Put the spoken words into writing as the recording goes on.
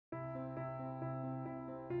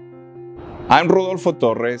I'm Rodolfo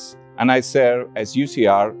Torres, and I serve as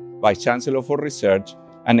UCR Vice Chancellor for Research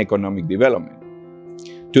and Economic Development.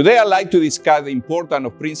 Today, I'd like to discuss the importance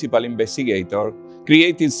of Principal Investigator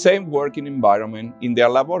creating safe working environment in their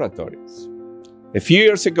laboratories. A few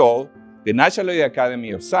years ago, the National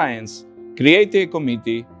Academy of Science created a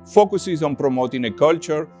committee focusing on promoting a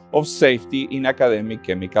culture of safety in academic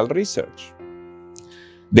chemical research.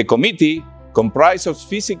 The committee, comprised of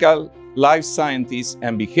physical life scientists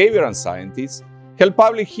and behavioral scientists, held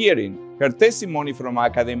public hearings, heard testimony from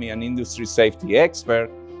academia and industry safety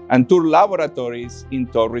experts, and toured laboratories in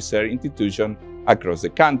top research institutions across the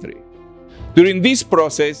country. During this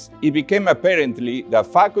process, it became apparent that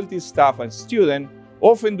faculty, staff, and students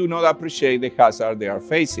often do not appreciate the hazard they are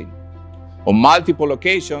facing. On multiple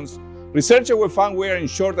occasions, researchers were found wearing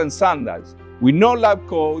shorts and sandals with no lab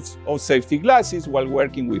coats or safety glasses while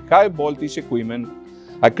working with high voltage equipment,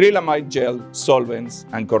 acrylamide gel, solvents,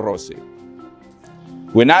 and corrosive.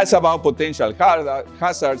 When asked about potential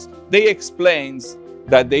hazards, they explained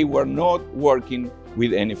that they were not working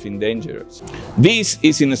with anything dangerous. This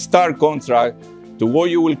is in stark contrast to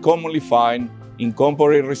what you will commonly find in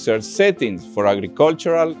corporate research settings for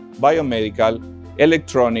agricultural, biomedical,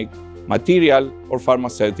 electronic, material, or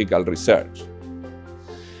pharmaceutical research.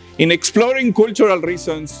 In exploring cultural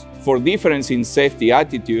reasons for difference in safety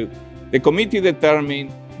attitude, the committee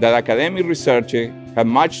determined that academic researchers have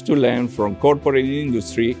much to learn from corporate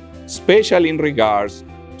industry, especially in regards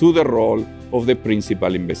to the role of the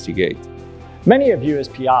principal investigator. Many of you as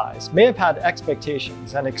PIs may have had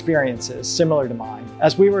expectations and experiences similar to mine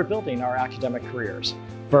as we were building our academic careers.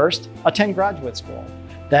 First, attend graduate school,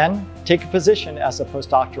 then take a position as a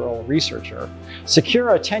postdoctoral researcher,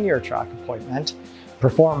 secure a tenure track appointment,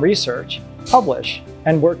 perform research, publish,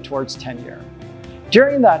 and work towards tenure.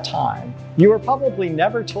 During that time, you were probably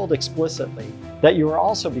never told explicitly that you were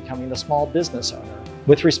also becoming a small business owner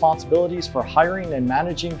with responsibilities for hiring and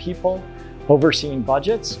managing people, overseeing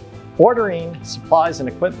budgets, ordering supplies and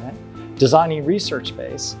equipment, designing research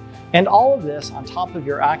space, and all of this on top of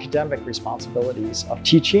your academic responsibilities of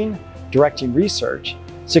teaching, directing research,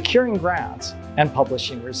 securing grants, and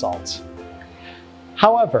publishing results.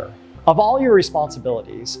 However, of all your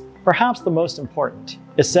responsibilities, perhaps the most important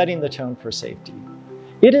is setting the tone for safety.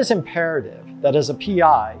 It is imperative that as a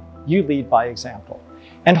PI, you lead by example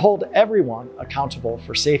and hold everyone accountable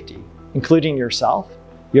for safety, including yourself,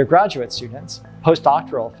 your graduate students,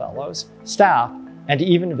 postdoctoral fellows, staff, and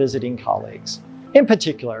even visiting colleagues. In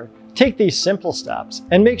particular, take these simple steps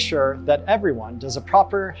and make sure that everyone does a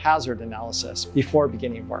proper hazard analysis before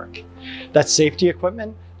beginning work, that safety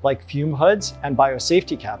equipment like fume hoods and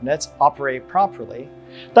biosafety cabinets operate properly,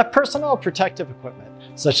 that personal protective equipment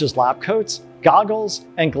such as lab coats, goggles,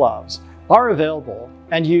 and gloves are available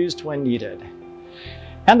and used when needed,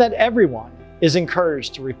 and that everyone is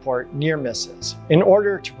encouraged to report near misses in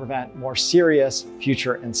order to prevent more serious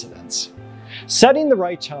future incidents. Setting the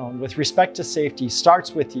right tone with respect to safety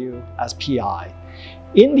starts with you as PI.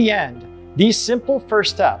 In the end, these simple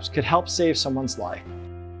first steps could help save someone's life.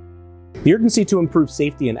 The urgency to improve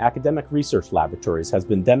safety in academic research laboratories has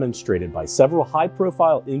been demonstrated by several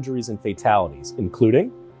high-profile injuries and fatalities,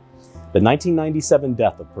 including the 1997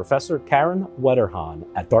 death of Professor Karen Wetterhahn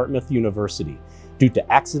at Dartmouth University due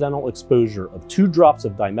to accidental exposure of 2 drops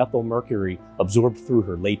of dimethyl mercury absorbed through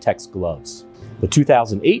her latex gloves. The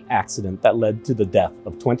 2008 accident that led to the death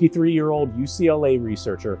of 23-year-old UCLA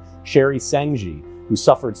researcher Sherry Sengji, who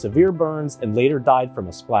suffered severe burns and later died from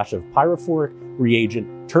a splash of pyrophoric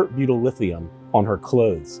reagent tert-butyllithium on her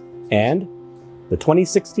clothes. And the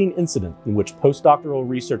 2016 incident in which postdoctoral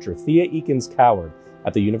researcher Thea Eakins-Coward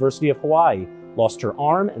at the University of Hawaii lost her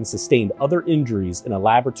arm and sustained other injuries in a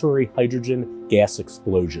laboratory hydrogen gas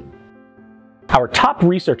explosion. Our top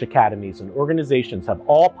research academies and organizations have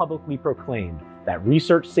all publicly proclaimed that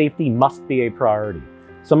research safety must be a priority.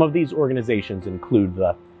 Some of these organizations include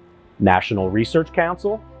the National Research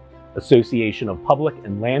Council, Association of Public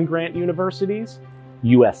and Land-Grant Universities,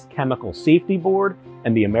 U.S. Chemical Safety Board,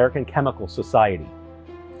 and the American Chemical Society.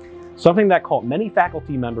 Something that caught many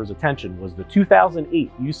faculty members' attention was the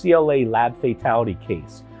 2008 UCLA lab fatality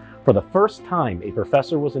case. For the first time, a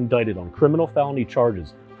professor was indicted on criminal felony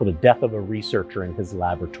charges for the death of a researcher in his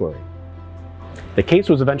laboratory. The case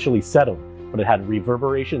was eventually settled, but it had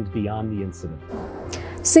reverberations beyond the incident.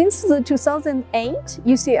 Since the 2008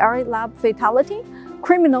 UCLA lab fatality,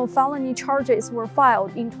 criminal felony charges were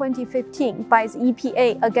filed in 2015 by the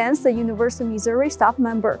EPA against the University of Missouri staff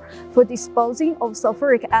member for disposing of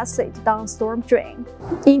sulfuric acid down storm drain.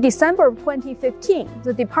 In December of 2015,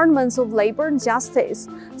 the Departments of Labor and Justice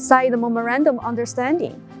signed a memorandum of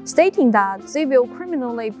understanding stating that they will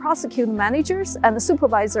criminally prosecute managers and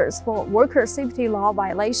supervisors for worker safety law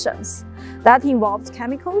violations that involves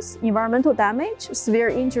chemicals, environmental damage, severe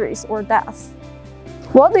injuries, or death.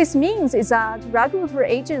 What this means is that regulatory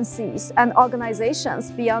agencies and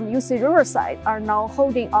organizations beyond UC Riverside are now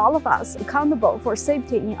holding all of us accountable for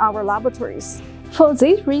safety in our laboratories. For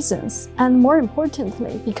these reasons, and more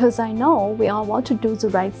importantly, because I know we all want to do the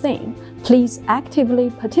right thing, please actively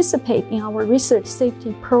participate in our research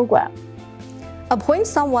safety program. Appoint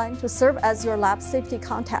someone to serve as your lab safety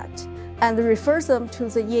contact and refer them to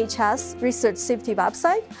the EHS Research Safety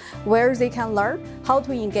website, where they can learn how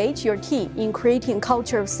to engage your team in creating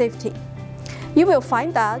culture of safety. You will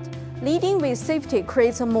find that leading with safety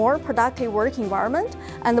creates a more productive work environment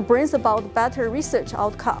and brings about better research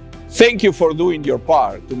outcomes. Thank you for doing your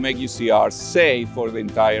part to make UCR safe for the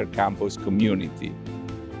entire campus community.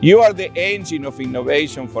 You are the engine of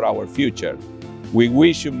innovation for our future. We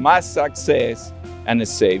wish you much success and a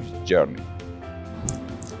safe journey.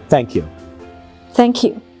 Thank you. Thank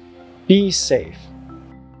you. Be safe.